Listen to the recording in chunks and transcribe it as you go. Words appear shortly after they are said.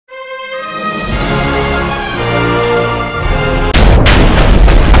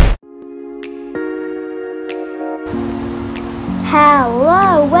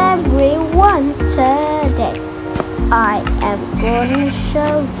everyone, today I am going to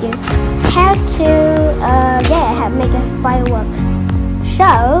show you how to make a fireworks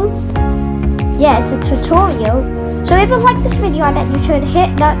show. Yeah, it's a tutorial. So if you like this video, I bet you should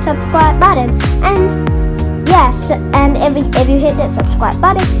hit that subscribe button. And yes, and if you hit that subscribe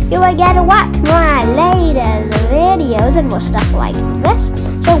button, you will get to watch my latest videos and more stuff like this.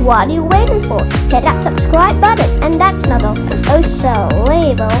 So what are you waiting for? Hit that subscribe button, and that's not all. Also,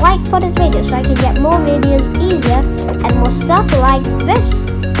 leave a like for this video so I can get more videos easier and more stuff like this.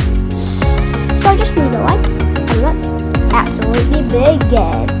 So just leave a like, and let's absolutely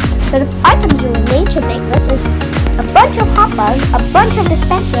begin. So the items you will need to make this is a bunch of hoppers, a bunch of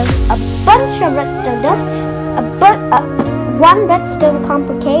dispensers, a bunch of redstone dust, one redstone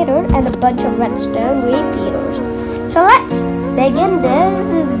complicator, and a bunch of redstone repeaters. So let's begin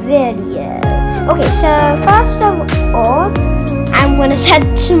this video. Okay, so first of all, I'm gonna set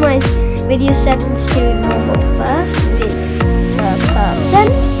my video settings to normal first person,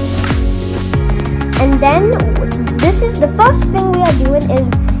 and then this is the first thing we are doing is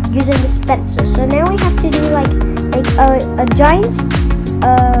using dispenser. So now we have to do like a giant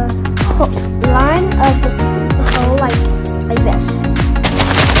line of the hole like this.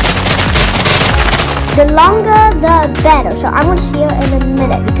 The longer the better, so I'm going to see you in a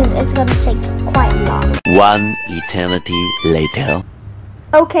minute because it's going to take quite long. One eternity later.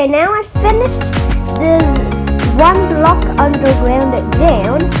 Okay, now I finished this one block underground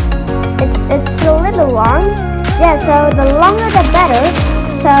down. It's a little long. Yeah, so the longer the better.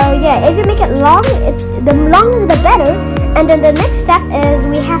 So yeah, if you make it long, the longer the better. And then the next step is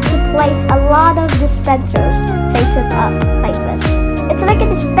we have to place a lot of dispensers facing up like this. It's like a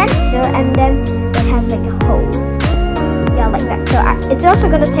dispenser, and then it has like a hole. Yeah, like that. So it's also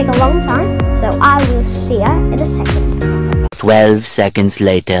going to take a long time. So I will see you in a second. 12 seconds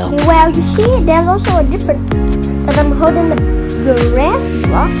later. Well, you see, there's also a difference that I'm holding the rest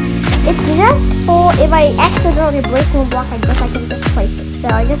block. It's just for if I accidentally break one block like this, I can just place it. So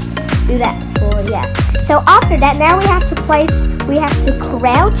I just do that for, yeah. So after that, now we have to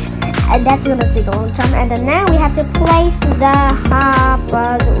crouch, and that's gonna take a long time. And then now we have to place the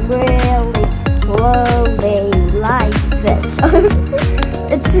hoppers really slowly like this.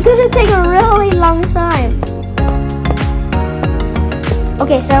 It's gonna take a really long time.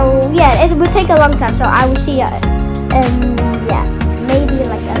 Okay, so yeah, it will take a long time. So I will see you yeah, maybe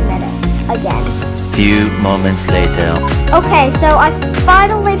like a minute again. Few moments later. Okay, so I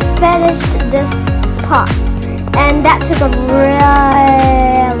finally finished this pot, and that took a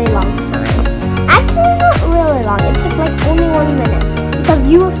really long time. Actually, not really long. It took like only 1 minute because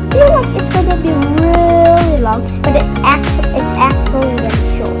you will feel like it's gonna be really long, but it's actually really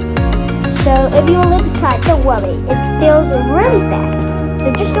short. So if you're a little tired, don't worry. It feels really fast.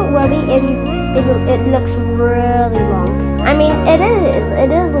 So just don't worry if it looks really long. I mean, it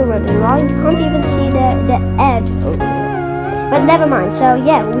is really long. You can't even see the edge over here. But never mind. So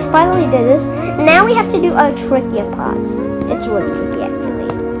yeah, we finally did this. Now we have to do a trickier part. It's really tricky actually.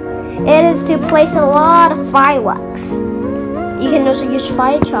 It is to place a lot of fireworks. You can also use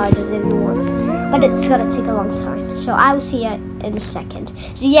fire charges if you want, but it's gonna take a long time. So I will see you in a second.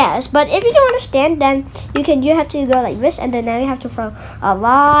 So yes, but if you don't understand, then you have to go like this, and then now you have to throw a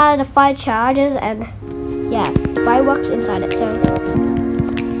lot of fire charges and yeah, fireworks inside it. So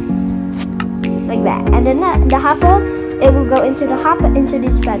like that, and then the hopper, it will go into the hopper into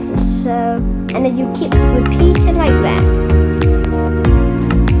these fences. So and then you keep repeating like that.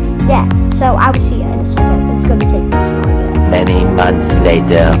 Yeah. So I will see you in a second. It's gonna take much longer. Many months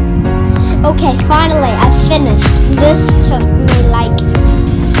later. Okay, finally I finished. This took me like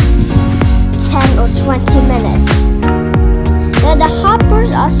 10 or 20 minutes. The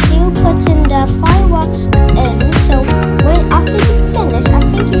hoppers are still putting the fireworks in. So after you finish, I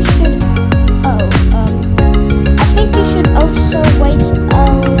think you should also wait a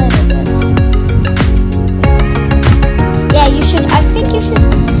little bit. Yeah, you should. I think you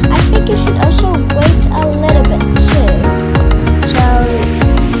should also wait a little bit too. So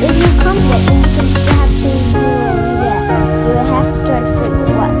if you can't wait, then you will have to try to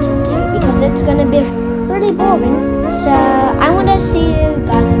figure what to do because it's gonna be really boring. So I'm gonna see you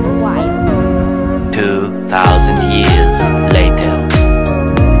guys in a while. 2,000 years later.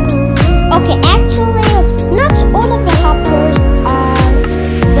 Okay, actually, not all of the hoppers are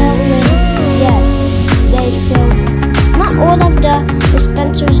filled. Yeah, they filled. Not all of the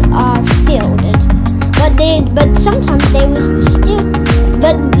dispensers are filled. But sometimes they will still.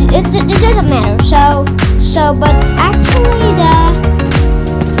 But it doesn't matter. But actually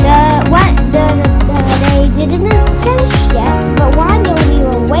they didn't finish yet. But while we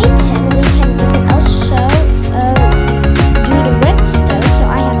were waiting, we can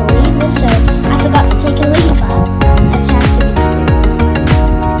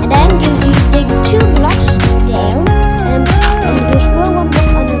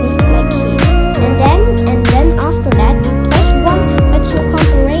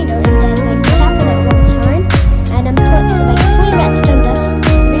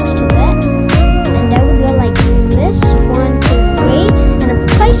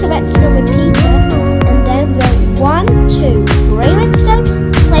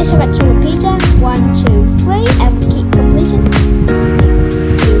select a repeater. 1, 2, 3, and keep completing. 2,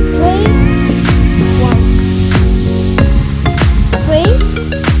 3, 1, 3,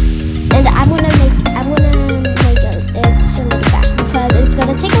 and I'm gonna make it a little fast because it's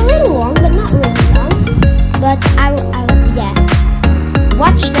gonna take a little long, but not really long. But yeah.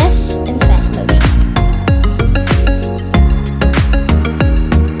 Watch this in fast motion.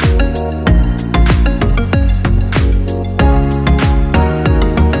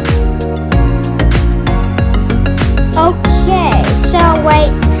 Okay, so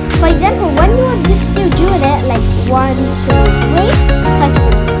wait. For example, when you are just still doing it, like 1, 2, 3, press.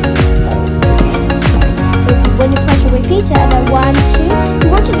 So when you press a repeater, and then 1, 2,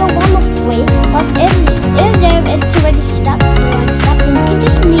 you want to go 1 or 3. But if there it's already stopped, then you can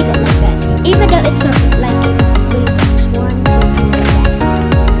just leave it like that. Even though it's not like in 3 blocks, 1, 2, 3, like that.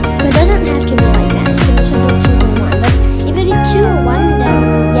 But it doesn't have to be like that. It can be something 2 or 1. But if you do 2 or 1, then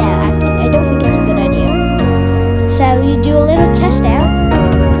yeah, I don't think it's a good idea. So you do a little test out.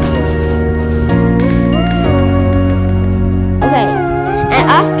 Okay, and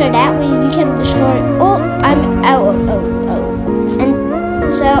after that, you can destroy all.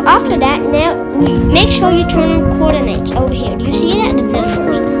 And so after that, now make sure you turn on coordinates over here. Do you see it at the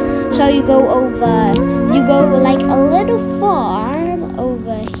numbers? So you go like a little far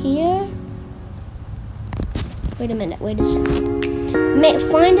over here. Wait a minute. Wait a second.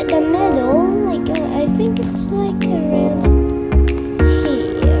 Find the middle. Like I think it's like around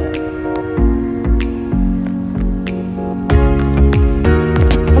here.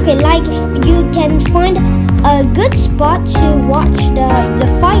 Okay, like you can find a good spot to watch the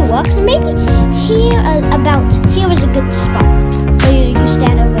fireworks, and maybe here here is a good spot. So you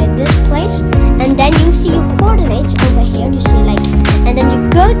stand over in this place, and then you see your coordinates over here. You see and then you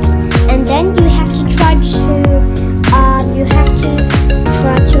go, and then you have to try to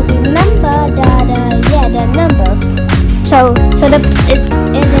remember the number. So it is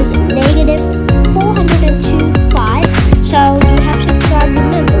 -402.5. So you have to try to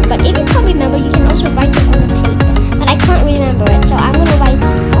remember. But if you can't remember, you can also write it on a paper. But I can't remember it, so I'm gonna write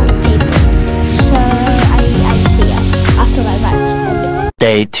it on a paper. So I see it after I write everything.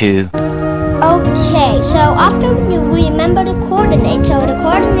 Day 2. Okay, so after you remember the coordinates, so the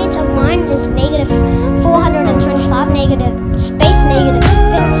coordinates of mine is -425, space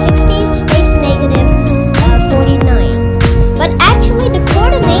 -60, space -49. But actually the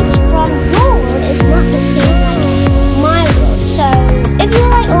coordinates from your road is not the same like my road. So if you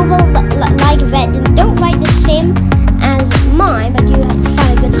write over like that, then don't write the same as mine, but you have to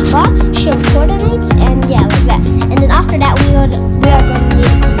find a good spot, show coordinates, and yeah, like that. And then after that, we are going to need a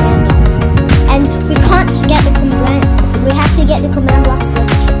command block. And we can't get the command. We have to get the command block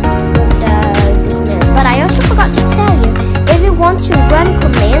with the commands. But I also forgot to tell you, if you want to run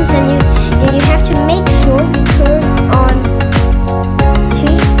commands, then you have to make sure you turn on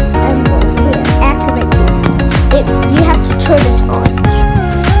cheats and activate cheats. You have to turn this on.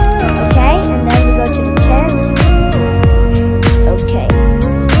 Okay, and then we go to the chat. Okay,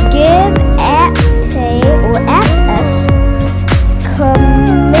 give access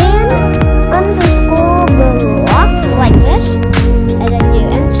command _block like this, and then you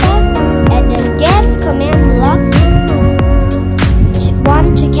enter, and then give command block 1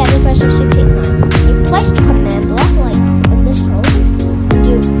 to Kevin Person 689. You place the command block like in this hole.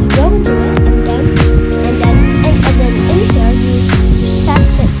 You go into it, and then in here you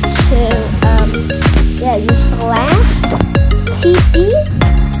set it to you slash TP,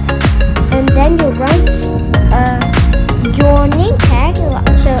 and then you write your name tag.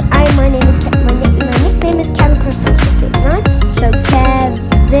 So my nickname is Kevin Crystal 689. So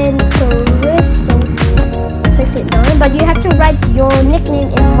Kevin Crystal 689. But you have to write your nickname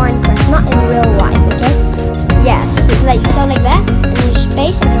in Minecraft, not in real life. Okay? So, yes, like that, and you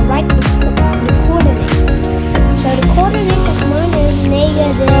space and then write the coordinates. So the coordinates of mine is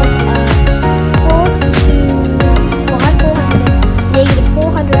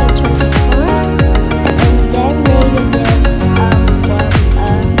 -425, and then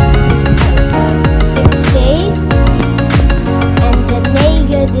 -60, and then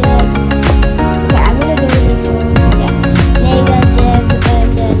negative. Okay, I'm gonna go with negative, and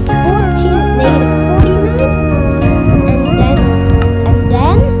then 14, -49, and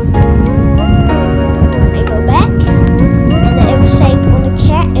then I go back, and then it will say on the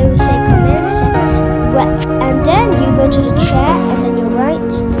chat, it will say command set. And then you go to the chat, and then you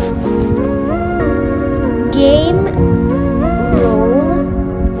write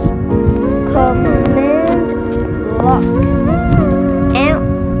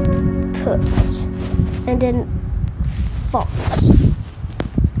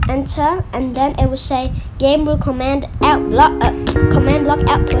enter, and then it will say game rule command block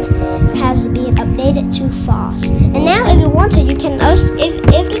output has been updated too fast. And now if you want to, you can also, if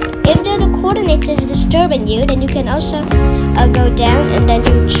the coordinates is disturbing you, then you can also go down and then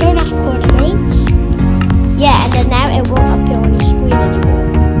you turn off coordinates. Yeah, and then now it won't appear on your screen anymore.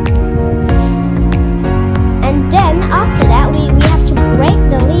 And then after that, we have to break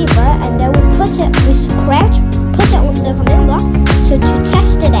the lever, and then we put it on the command block. So to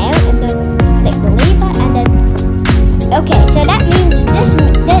test it out, and then flick the lever, and then okay. So that means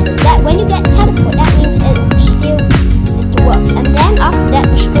that when you get teleport, that means it works. And then after that,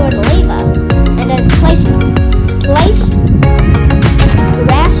 restore the lever, and then place the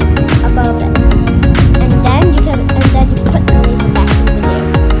rest above it, and then you put the lever back in the video.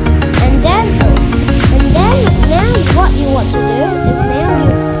 And then now what you want to do is now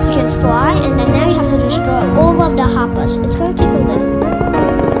you can fly, and then now you have to destroy all of the hoppers. It's gonna take a little.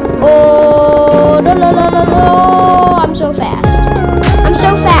 Oh no! I'm so fast. I'm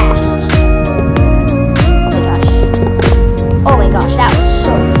so fast. Oh my gosh, that was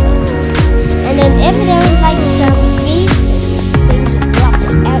so fast. And then if there was like some green things dropped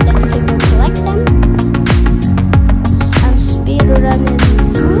out, then you can go collect them. I'm speedrunning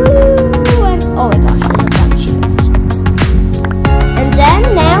through, and oh my gosh, there's a bunch of them. And then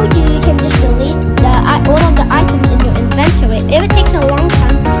now you can just delete all of the items in your inventory. If it takes a long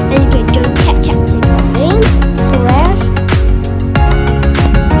time, then you can do command /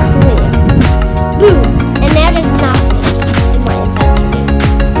 clear. Boom! And now there's nothing.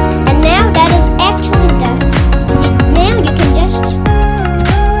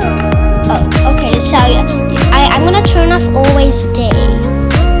 So I'm gonna turn off always day.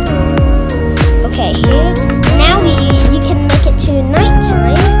 Okay, here. Now you can make it to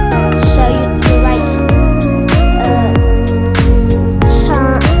nighttime. So you write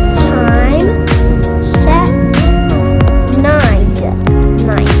time set night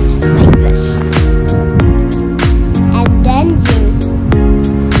like this, and then you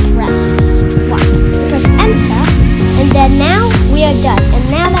press enter, and then now we are done. And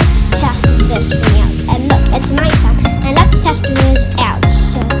now let's test this thing out. And look, it's nighttime, and let's test this out.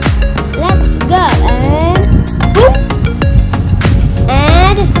 So let's go, and boom,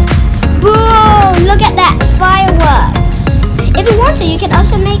 and boom! Look at that, fireworks. If you want to, you can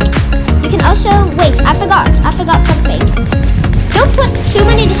also wait. I forgot something. Don't put too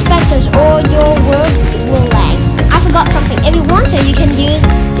many dispensers, or your world will lag. I forgot something. If you want to, you can use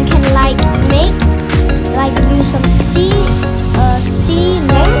some sea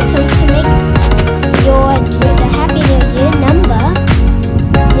lanterns to make the Happy New Year number.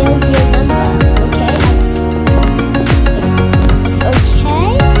 Okay.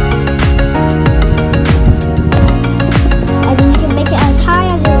 And then you can make it as high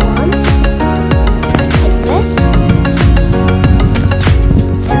as you want, like this.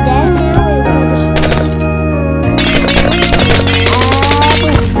 And then now we're going to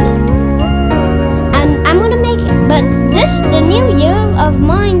the new year of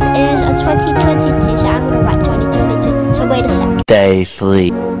mine is a 2022, so I'm gonna write 2022. So wait a sec. Day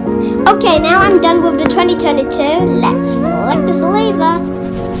 3. Okay, now I'm done with the 2022. Let's flick this lever,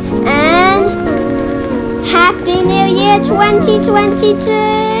 and Happy New Year 2022!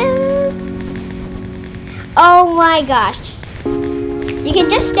 Oh my gosh! You can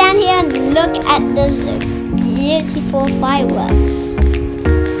just stand here and look at this beautiful fireworks.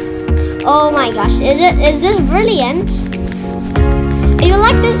 Oh my gosh! Is this brilliant? If you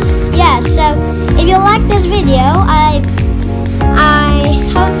like this, yeah. So if you like this video, I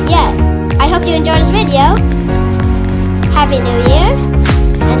hope you enjoyed this video. Happy New Year,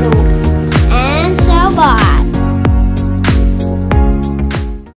 and so bye.